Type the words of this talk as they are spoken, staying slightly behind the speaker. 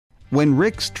When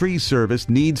Rick's Tree Service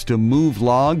needs to move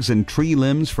logs and tree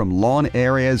limbs from lawn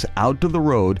areas out to the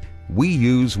road, we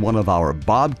use one of our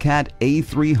Bobcat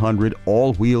A300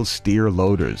 all-wheel steer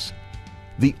loaders.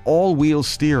 The all-wheel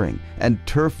steering and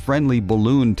turf-friendly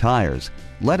balloon tires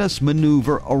let us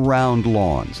maneuver around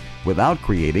lawns without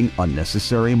creating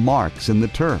unnecessary marks in the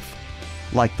turf,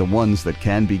 like the ones that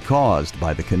can be caused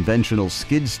by the conventional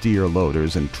skid steer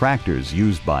loaders and tractors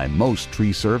used by most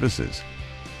tree services.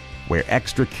 Where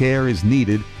extra care is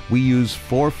needed, we use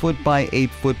 4-foot by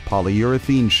 8-foot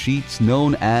polyurethane sheets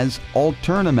known as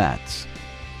Alternamats.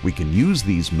 We can use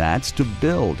these mats to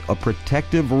build a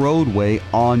protective roadway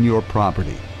on your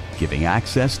property, giving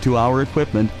access to our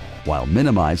equipment while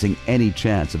minimizing any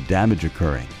chance of damage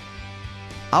occurring.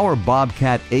 Our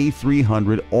Bobcat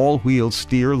A300 all-wheel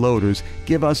steer loaders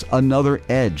give us another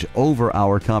edge over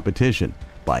our competition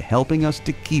by helping us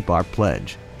to keep our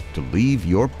pledge to leave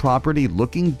your property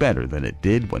looking better than it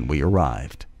did when we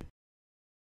arrived.